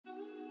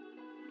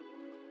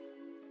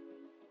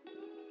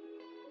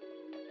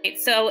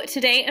So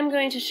today I'm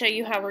going to show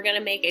you how we're going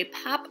to make a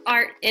pop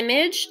art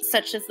image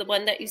such as the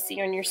one that you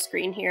see on your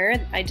screen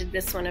here. I did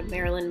this one of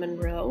Marilyn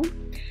Monroe.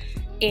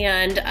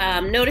 And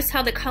notice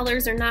how the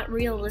colors are not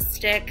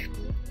realistic,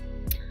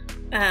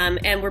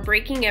 and we're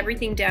breaking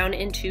everything down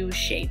into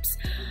shapes.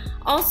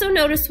 Also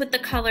notice with the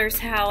colors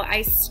how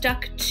I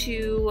stuck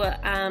to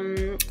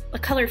a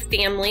color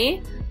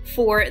family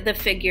for the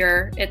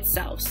figure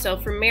itself. So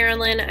for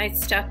Marilyn, I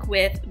stuck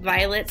with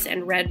violets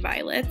and red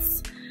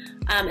violets.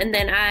 And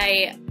then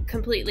I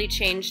completely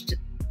changed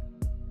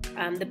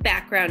the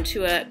background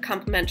to a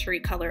complementary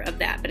color of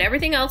that. But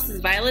everything else is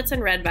violets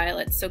and red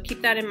violets, so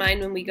keep that in mind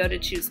when we go to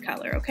choose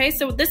color, okay?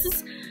 So this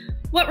is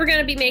what we're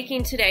gonna be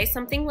making today,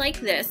 something like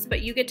this,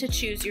 but you get to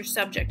choose your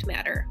subject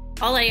matter.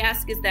 All I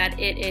ask is that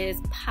it is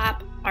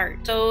pop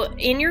art. So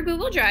in your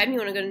Google Drive, you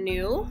wanna go to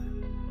New,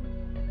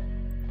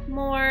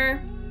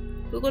 More,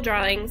 Google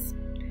Drawings,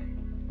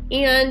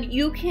 and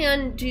you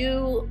can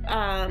do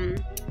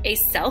a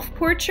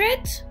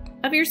self-portrait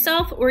of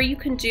yourself, or you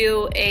can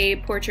do a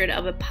portrait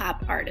of a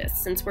pop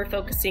artist, since we're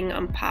focusing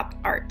on pop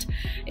art.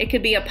 It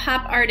could be a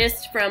pop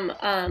artist from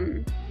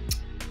a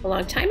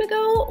long time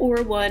ago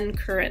or one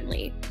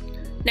currently.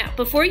 Now,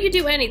 before you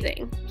do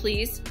anything,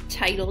 please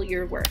title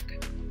your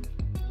work.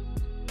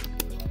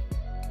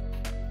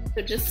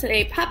 So just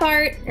say pop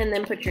art and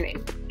then put your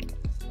name.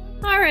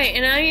 All right,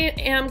 and I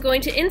am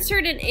going to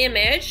insert an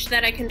image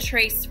that I can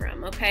trace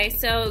from, okay?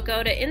 So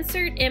go to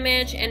Insert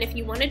Image, and if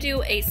you want to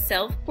do a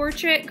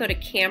self-portrait, go to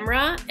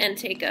Camera and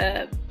take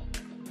a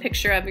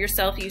picture of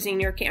yourself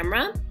using your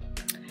camera.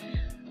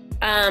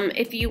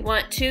 If you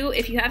want to,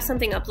 if you have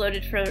something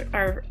uploaded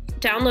or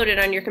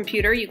downloaded on your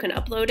computer, you can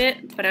upload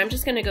it, but I'm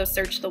just gonna go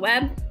search the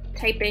web,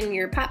 type in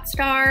your pop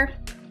star,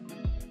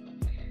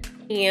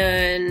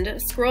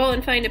 and scroll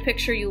and find a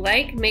picture you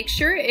like. Make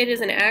sure it is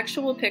an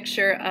actual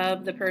picture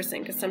of the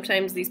person, because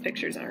sometimes these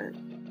pictures aren't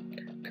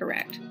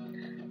correct.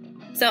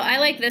 So I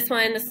like this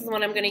one. This is the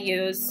one I'm going to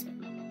use.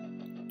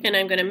 And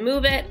I'm going to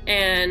move it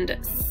and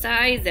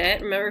size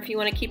it. Remember, if you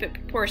want to keep it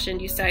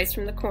proportioned, you size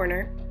from the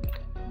corner.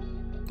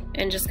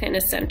 And just kind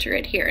of center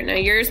it here. Now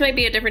yours might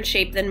be a different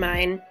shape than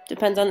mine.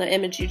 Depends on the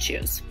image you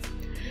choose.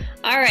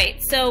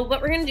 Alright, so what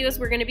we're going to do is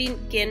we're going to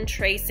begin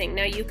tracing.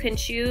 Now you can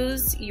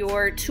choose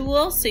your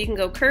tool, so you can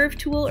go curve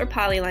tool or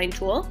polyline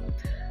tool.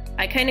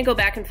 I kind of go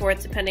back and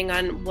forth depending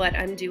on what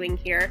I'm doing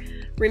here.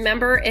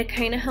 Remember, it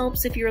kind of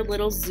helps if you're a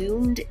little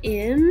zoomed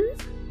in,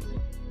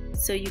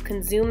 so you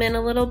can zoom in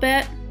a little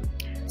bit.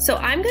 So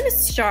I'm going to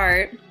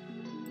start,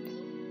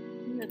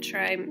 I'm going to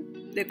try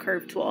the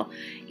curve tool,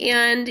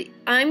 and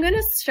I'm going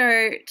to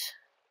start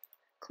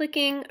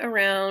clicking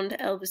around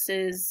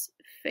Elvis's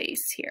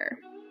face here.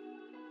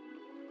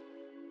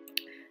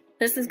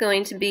 This is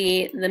going to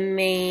be the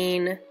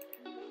main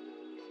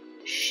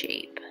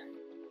shape.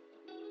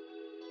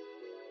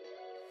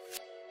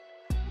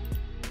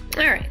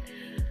 All right.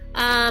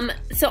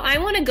 So I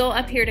want to go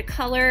up here to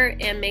color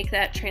and make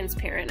that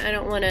transparent. I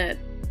don't want to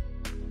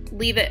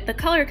leave it the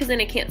color because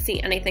then I can't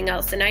see anything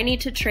else, and I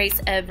need to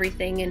trace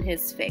everything in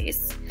his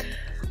face.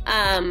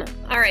 All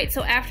right.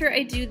 So after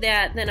I do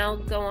that, then I'll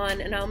go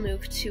on and I'll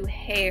move to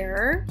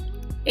hair.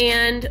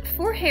 And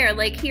for hair,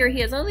 like here, he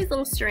has all these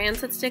little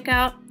strands that stick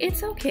out.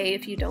 It's okay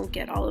if you don't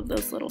get all of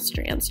those little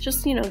strands.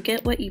 Just, you know,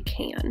 get what you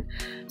can.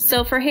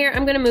 So for hair,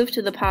 I'm going to move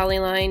to the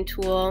polyline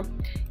tool.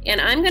 And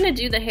I'm going to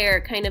do the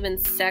hair kind of in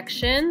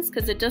sections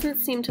because it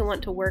doesn't seem to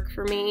want to work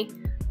for me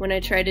when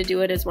I try to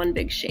do it as one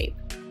big shape.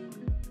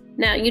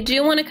 Now, you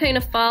do want to kind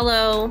of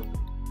follow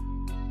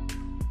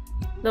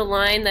the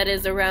line that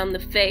is around the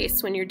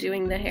face when you're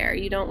doing the hair.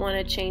 You don't want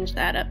to change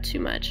that up too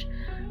much.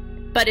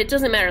 But it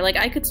doesn't matter, like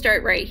I could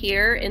start right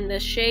here in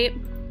this shape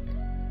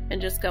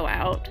and just go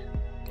out.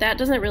 That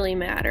doesn't really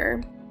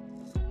matter.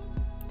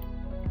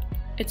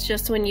 It's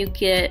just when you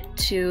get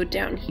to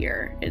down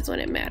here is when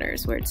it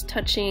matters, where it's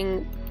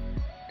touching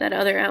that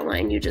other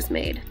outline you just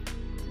made.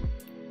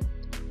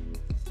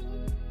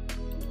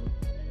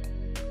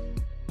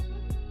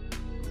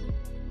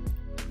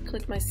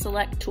 Click my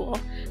select tool.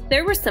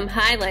 There were some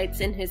highlights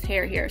in his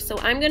hair here, so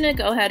I'm gonna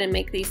go ahead and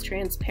make these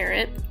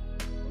transparent,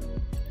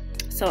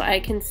 so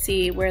I can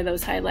see where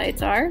those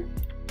highlights are.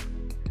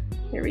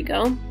 Here we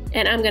go.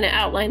 And I'm going to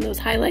outline those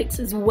highlights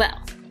as well.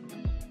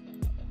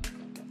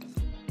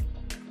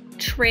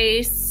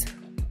 Trace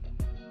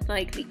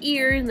like the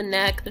ear, the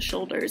neck, the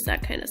shoulders,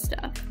 that kind of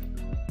stuff.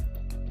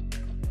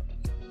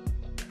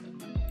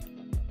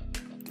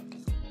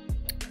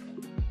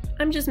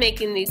 I'm just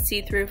making these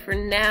see-through for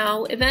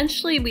now.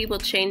 Eventually we will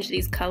change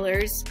these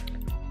colors,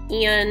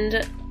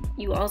 and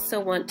you also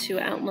want to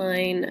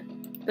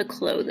outline the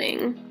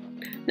clothing.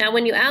 Now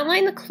when you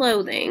outline the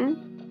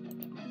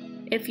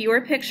clothing, if your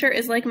picture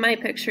is like my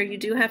picture, you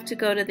do have to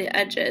go to the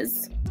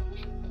edges,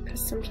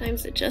 because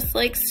sometimes it just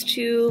likes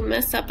to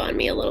mess up on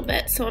me a little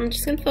bit. So I'm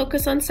just going to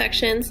focus on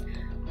sections.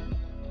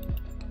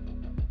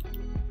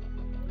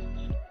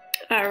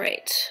 All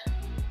right.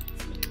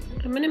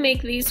 I'm going to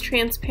make these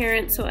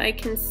transparent so I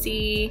can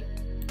see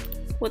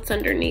what's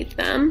underneath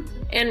them.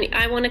 And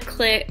I want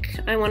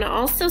to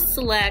also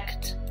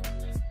select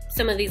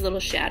some of these little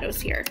shadows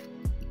here.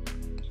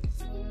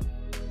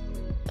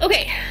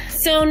 Okay,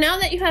 so now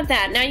that you have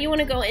that, now you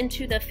want to go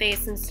into the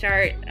face and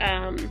start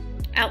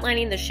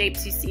outlining the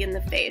shapes you see in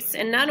the face.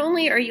 And not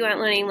only are you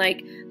outlining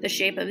like the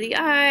shape of the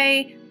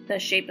eye, the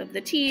shape of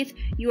the teeth,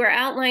 you are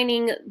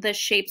outlining the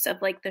shapes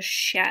of like the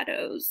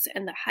shadows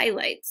and the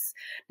highlights.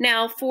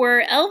 Now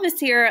for Elvis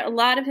here, a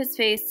lot of his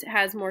face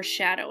has more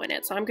shadow in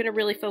it. So I'm going to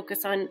really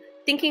focus on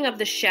thinking of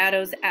the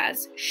shadows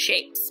as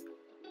shapes.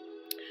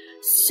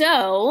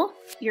 So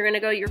you're going to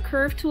go your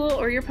curve tool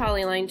or your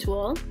polyline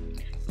tool.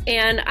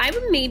 And I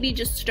would maybe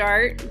just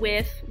start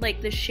with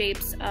like the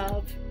shapes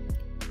of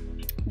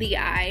the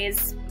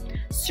eyes.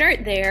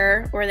 Start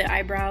there, or the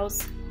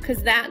eyebrows,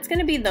 because that's going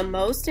to be the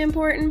most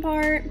important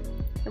part.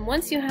 And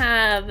once you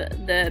have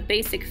the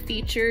basic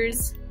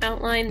features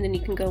outlined, then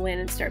you can go in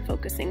and start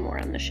focusing more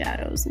on the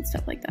shadows and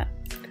stuff like that.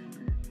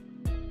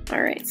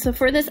 All right, so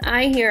for this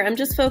eye here, I'm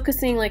just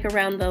focusing like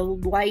around the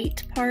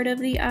white part of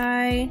the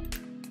eye.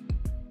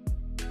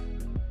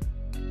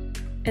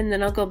 And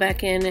then I'll go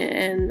back in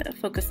and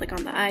focus like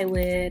on the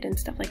eyelid and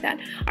stuff like that.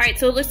 All right,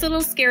 so it looks a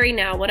little scary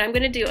now. What I'm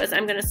gonna do is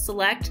I'm gonna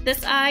select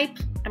this eye,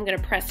 I'm gonna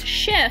press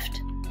Shift,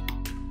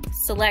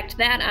 select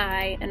that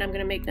eye, and I'm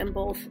gonna make them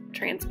both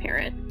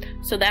transparent.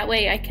 So that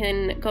way I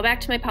can go back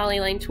to my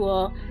polyline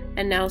tool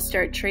and now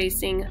start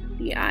tracing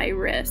the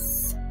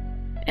iris.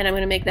 And I'm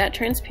gonna make that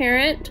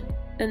transparent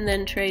and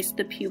then trace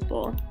the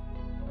pupil.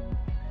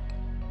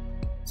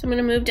 So I'm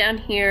gonna move down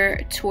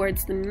here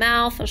towards the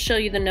mouth. I'll show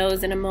you the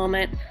nose in a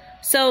moment.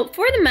 So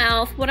for the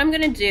mouth, what I'm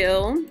going to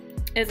do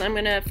is I'm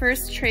going to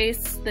first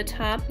trace the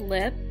top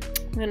lip.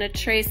 I'm going to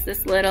trace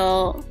this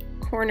little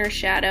corner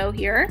shadow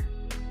here.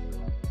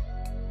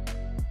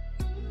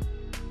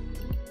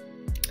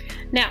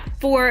 Now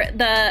for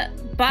the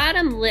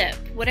bottom lip,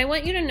 what I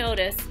want you to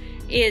notice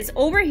is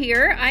over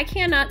here, I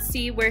cannot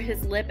see where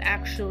his lip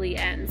actually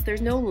ends.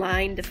 There's no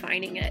line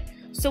defining it.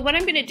 So what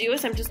I'm going to do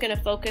is I'm just going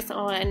to focus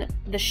on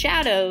the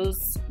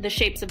shadows, the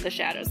shapes of the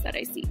shadows that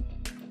I see.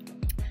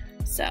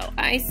 So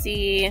I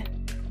see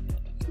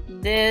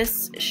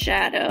this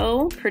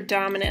shadow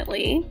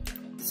predominantly.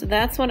 So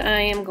that's what I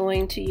am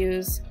going to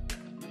use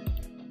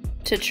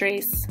to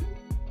trace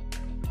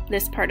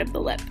this part of the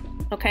lip,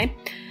 okay?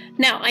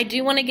 Now I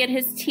do want to get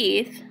his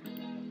teeth.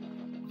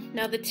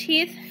 Now the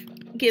teeth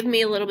give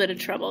me a little bit of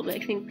trouble, but I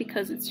think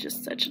because it's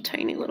just such a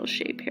tiny little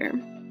shape here.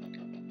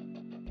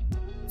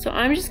 So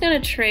I'm just going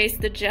to trace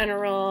the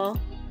general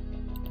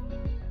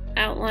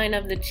outline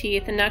of the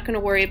teeth and not going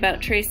to worry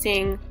about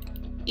tracing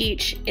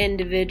each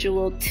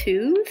individual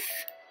tooth.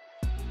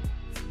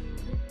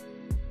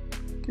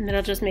 And then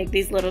I'll just make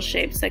these little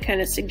shapes that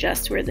kind of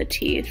suggest where the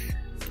teeth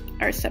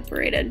are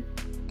separated.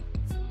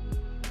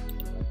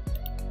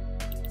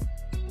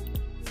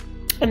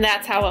 And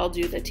that's how I'll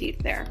do the teeth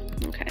there.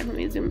 Okay, let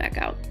me zoom back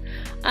out.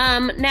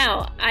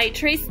 Now, I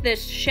traced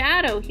this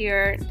shadow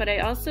here, but I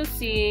also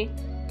see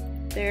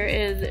there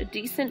is a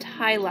decent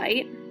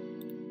highlight.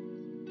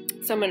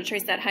 So I'm going to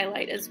trace that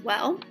highlight as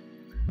well.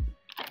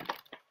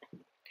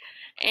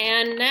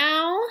 And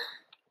now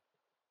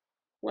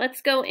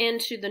let's go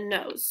into the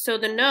nose. So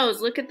the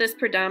nose, look at this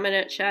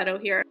predominant shadow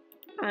here.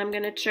 I'm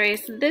going to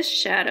trace this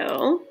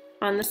shadow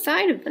on the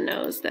side of the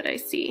nose that I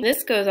see.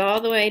 This goes all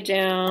the way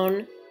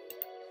down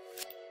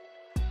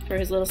for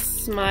his little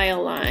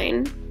smile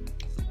line.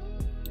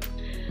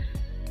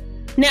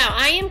 Now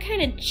I am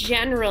kind of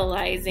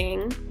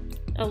generalizing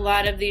a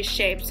lot of these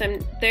shapes.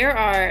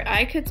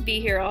 I could be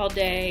here all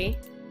day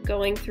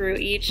going through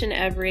each and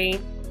every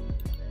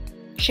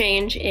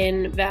change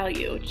in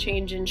value,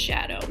 change in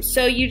shadow.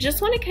 So you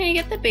just want to kind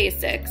of get the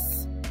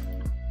basics.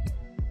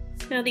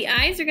 Now the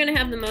eyes are going to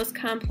have the most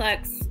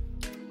complex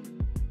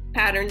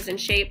patterns and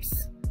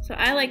shapes. So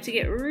I like to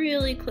get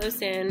really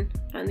close in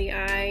on the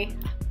eye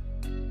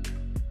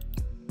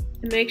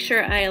and make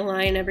sure I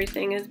align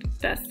everything as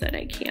best that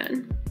I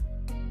can.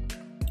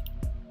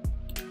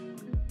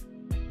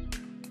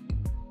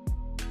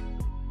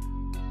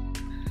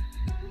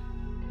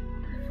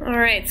 All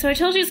right, so I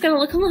told you it's gonna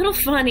look a little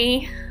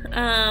funny.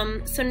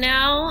 So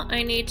now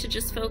I need to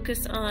just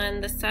focus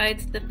on the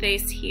sides of the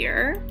face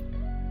here.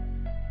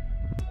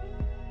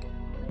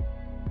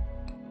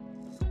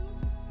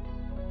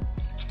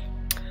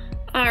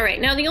 All right,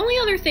 now the only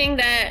other thing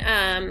that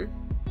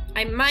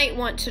I might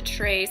want to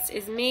trace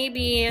is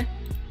maybe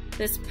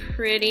this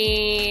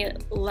pretty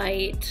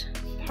light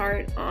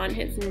part on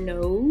his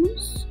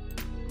nose.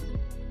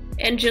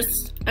 And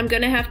just, I'm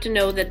gonna have to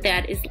know that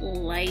that is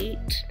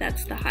light,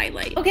 that's the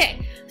highlight.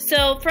 Okay,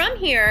 so from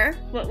here,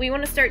 what we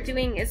wanna start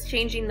doing is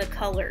changing the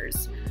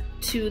colors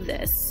to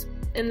this.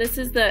 And this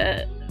is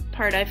the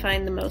part I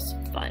find the most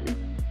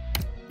fun.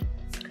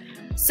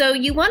 So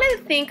you wanna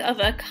think of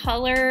a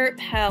color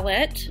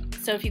palette.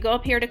 So if you go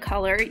up here to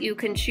color, you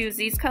can choose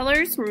these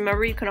colors.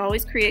 Remember, you can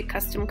always create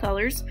custom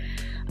colors.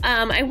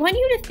 I want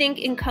you to think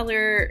in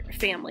color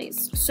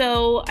families.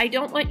 So I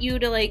don't want you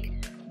to like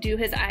do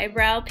his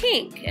eyebrow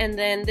pink and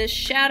then this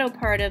shadow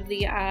part of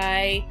the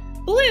eye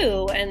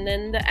blue, and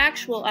then the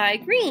actual eye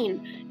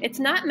green. It's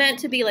not meant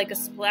to be like a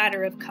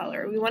splatter of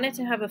color. We want it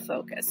to have a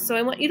focus. So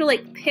I want you to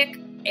like pick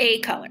a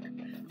color.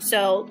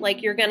 So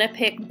like you're gonna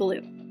pick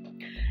blue.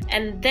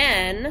 And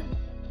then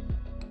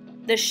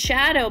the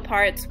shadow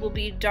parts will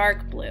be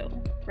dark blue,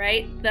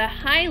 right? The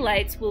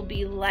highlights will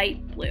be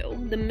light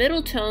blue. The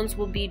middle tones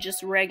will be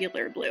just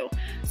regular blue.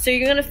 So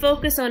you're gonna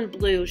focus on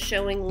blue,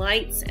 showing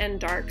lights and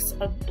darks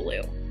of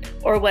blue,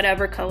 or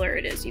whatever color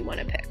it is you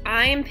wanna pick.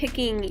 I am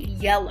picking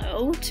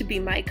yellow to be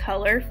my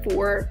color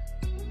for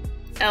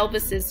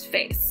Elvis's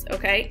face,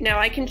 okay? Now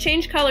I can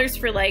change colors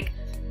for like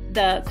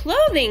the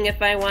clothing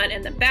if I want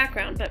and the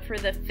background, but for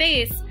the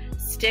face,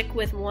 stick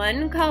with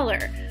one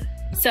color.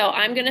 So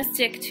I'm gonna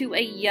stick to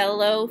a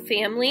yellow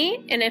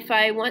family, and if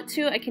I want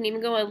to, I can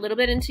even go a little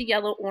bit into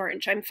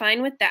yellow-orange. I'm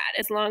fine with that,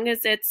 as long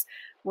as it's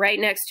right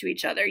next to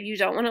each other. You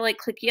don't wanna like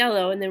click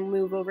yellow and then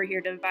move over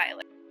here to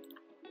violet.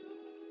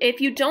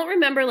 If you don't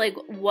remember like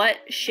what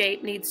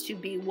shape needs to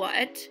be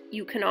what,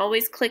 you can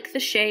always click the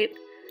shape,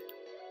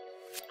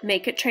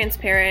 make it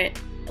transparent,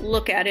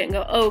 look at it and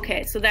go, oh,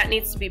 okay, so that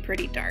needs to be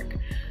pretty dark.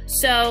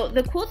 So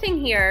the cool thing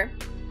here,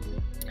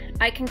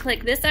 I can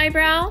click this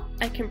eyebrow,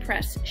 I can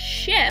press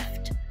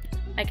shift,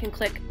 I can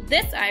click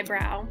this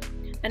eyebrow,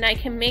 and I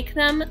can make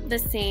them the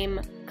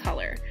same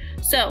color.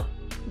 So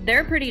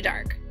they're pretty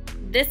dark.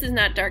 This is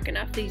not dark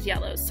enough, these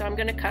yellows, so I'm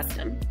gonna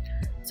custom.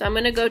 So I'm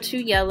gonna go to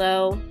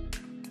yellow,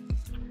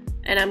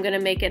 and I'm gonna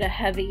make it a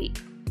heavy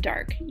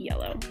dark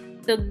yellow.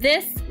 So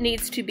this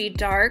needs to be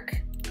dark,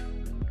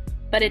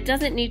 but it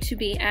doesn't need to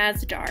be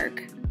as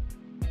dark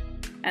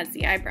as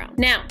the eyebrow.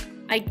 Now,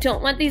 I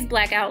don't want these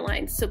black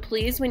outlines, so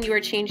please, when you are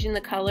changing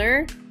the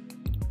color,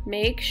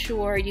 make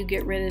sure you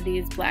get rid of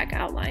these black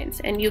outlines.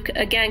 And you,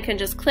 again, can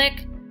just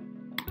click,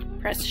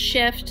 press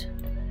shift,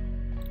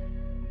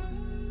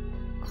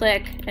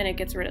 click, and it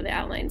gets rid of the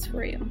outlines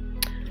for you.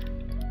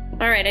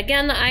 All right,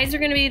 again, the eyes are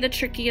gonna be the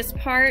trickiest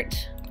part,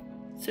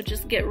 so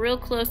just get real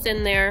close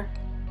in there.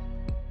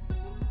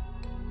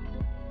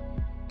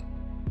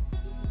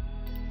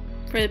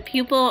 For the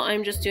pupil,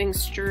 I'm just doing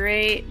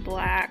straight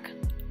black.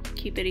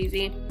 Keep it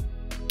easy.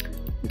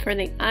 And for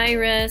the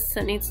iris,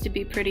 that needs to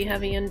be pretty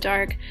heavy and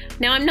dark.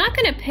 Now, I'm not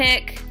gonna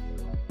pick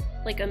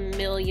like a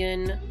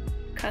million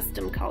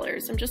custom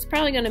colors. I'm just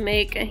probably gonna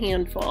make a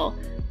handful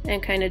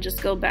and kind of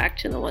just go back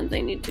to the ones I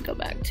need to go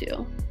back to.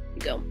 Here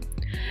you go.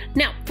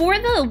 Now, for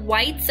the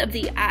whites of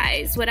the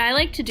eyes, what I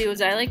like to do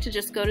is I like to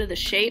just go to the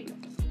shape.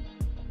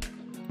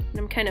 And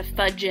I'm kind of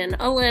fudging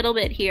a little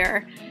bit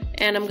here.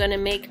 And I'm gonna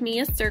make me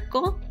a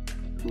circle.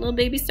 A little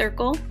baby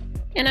circle,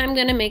 and I'm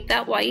gonna make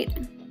that white,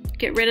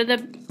 get rid of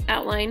the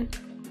outline.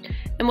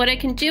 And what I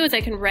can do is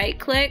I can right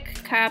click,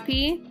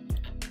 copy,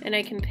 and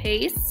I can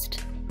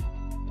paste,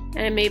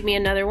 and it made me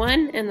another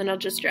one, and then I'll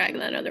just drag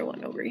that other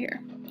one over here.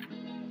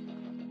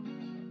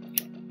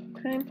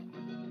 Okay.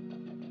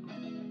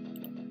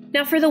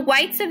 Now for the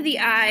whites of the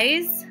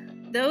eyes,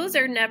 those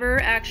are never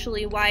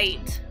actually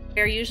white.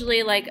 They're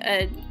usually like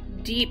a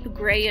deep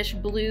grayish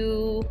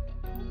blue,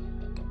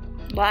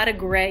 a lot of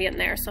gray in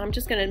there, so I'm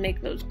just gonna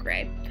make those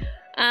gray.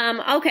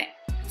 Okay,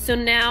 so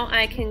now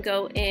I can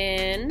go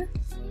in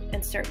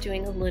and start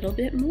doing a little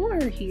bit more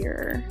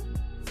here.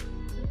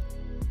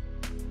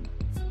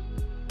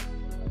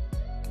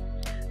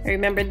 I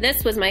remember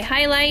this was my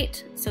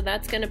highlight, so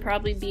that's gonna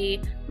probably be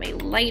my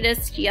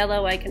lightest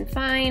yellow I can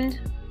find.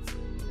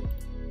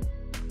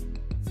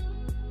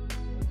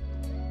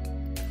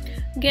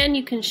 Again,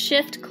 you can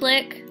shift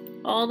click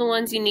all the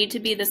ones you need to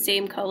be the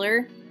same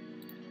color.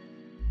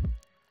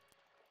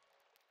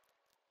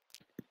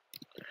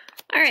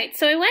 All right,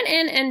 so I went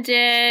in and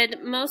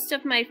did most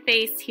of my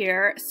face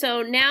here.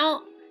 So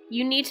now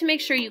you need to make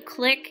sure you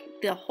click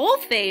the whole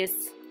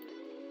face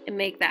and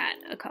make that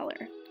a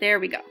color.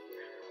 There we go.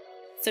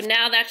 So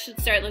now that should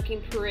start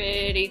looking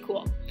pretty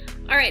cool.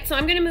 All right, so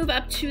I'm gonna move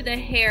up to the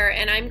hair,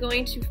 and I'm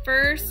going to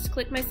first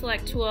click my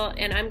select tool,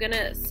 and I'm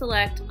gonna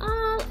select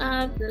all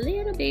of the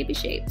little baby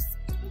shapes.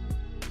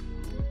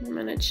 I'm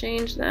gonna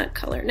change that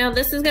color. Now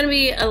this is gonna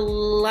be a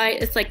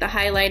light, it's like the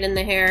highlight in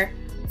the hair.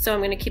 So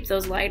I'm gonna keep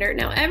those lighter.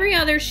 Now every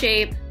other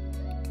shape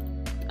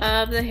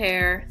of the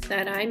hair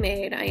that I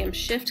made, I am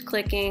shift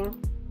clicking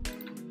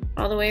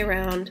all the way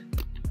around.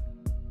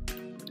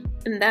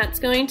 And that's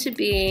going to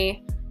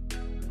be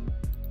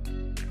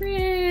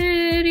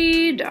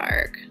pretty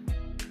dark.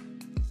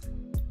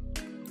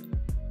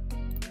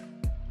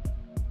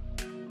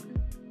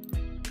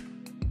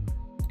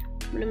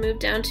 I'm gonna move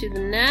down to the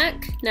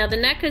neck. Now the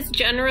neck is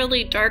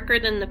generally darker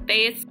than the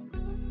face.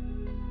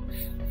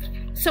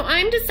 So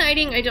I'm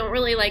deciding I don't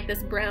really like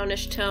this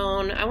brownish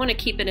tone. I want to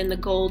keep it in the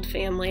gold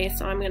family,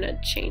 so I'm going to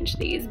change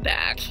these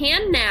back.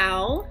 Can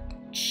now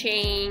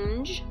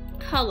change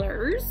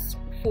colors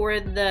for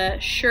the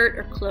shirt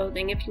or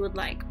clothing if you would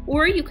like,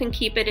 or you can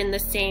keep it in the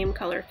same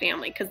color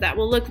family because that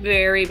will look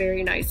very,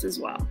 very nice as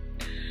well.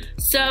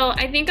 So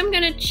I think I'm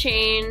going to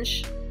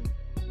change.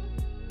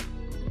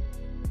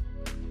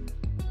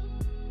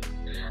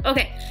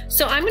 Okay,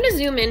 so I'm going to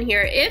zoom in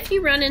here. If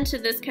you run into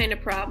this kind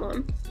of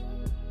problem,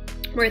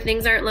 where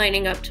things aren't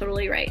lining up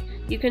totally right,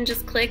 you can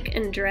just click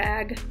and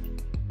drag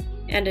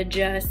and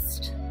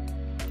adjust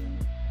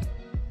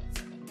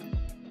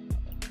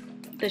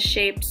the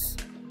shapes.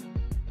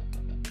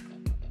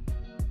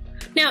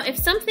 Now, if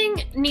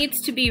something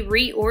needs to be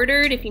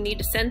reordered, if you need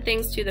to send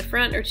things to the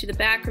front or to the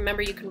back,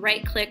 remember you can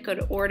right click, go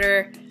to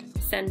order,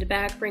 send to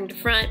back, bring to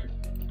front.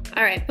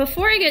 All right,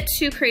 before I get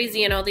too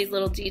crazy in all these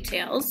little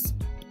details,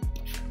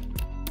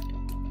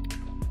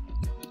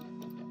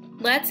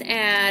 let's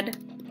add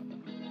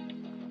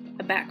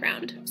a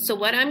background. So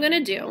what I'm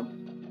gonna do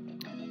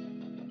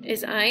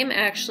is I am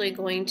actually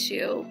going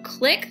to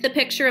click the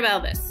picture of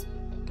Elvis,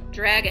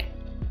 drag it,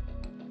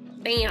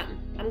 bam,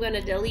 I'm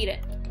gonna delete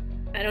it.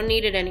 I don't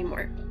need it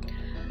anymore.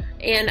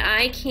 And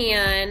I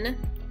can,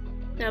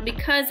 now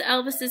because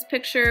Elvis's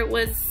picture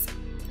was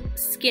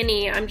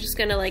skinny, I'm just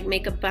gonna like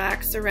make a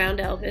box around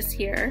Elvis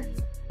here.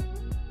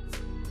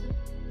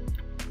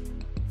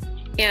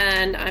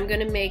 And I'm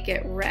gonna make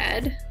it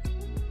red.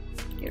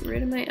 Get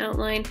rid of my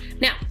outline.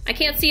 Now, I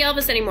can't see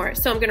Elvis anymore,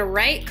 so I'm gonna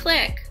right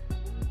click,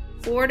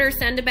 order,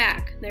 send to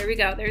back. There we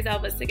go, there's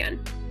Elvis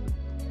again.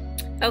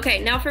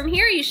 Okay, now from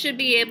here you should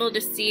be able to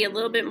see a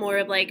little bit more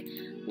of like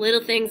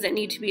little things that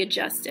need to be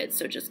adjusted.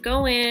 So just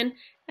go in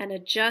and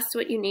adjust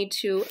what you need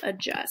to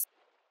adjust.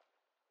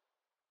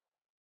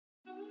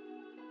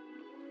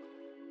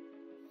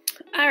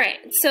 All right,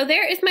 so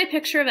there is my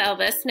picture of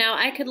Elvis. Now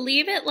I could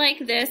leave it like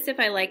this if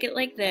I like it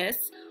like this,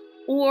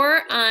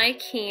 or I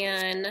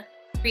can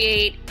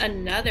create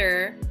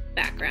another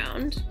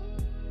background.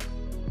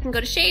 I can go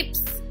to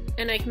shapes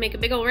and I can make a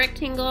big old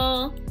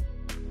rectangle.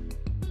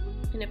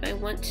 And if I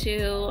want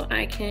to,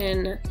 I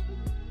can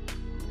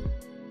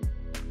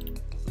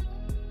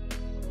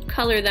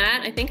color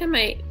that. I think I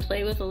might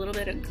play with a little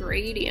bit of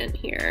gradient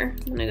here.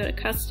 I'm gonna go to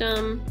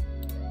custom.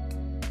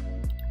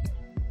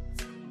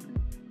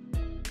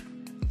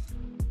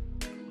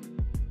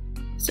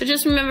 So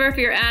just remember, if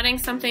you're adding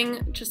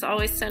something, just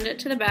always send it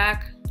to the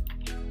back.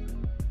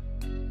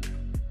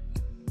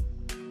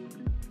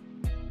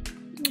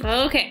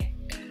 Okay,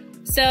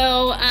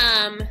 so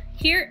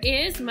here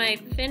is my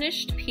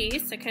finished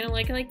piece. I kind of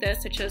like it like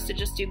this. I chose to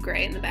just do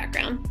gray in the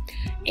background.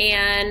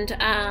 And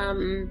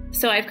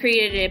so I've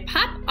created a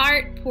pop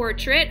art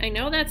portrait. I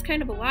know that's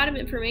kind of a lot of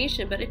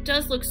information, but it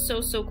does look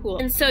so, so cool.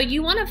 And so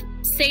you want to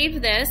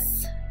save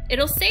this.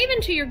 It'll save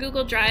into your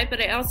Google Drive,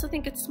 but I also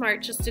think it's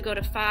smart just to go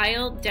to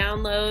File,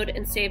 Download,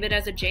 and save it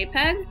as a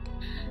JPEG.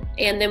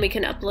 And then we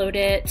can upload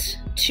it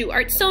to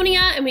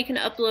Artsonia, and we can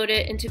upload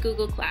it into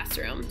Google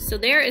Classroom. So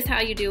there is how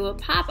you do a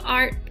pop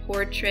art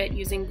portrait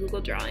using Google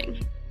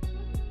Drawing.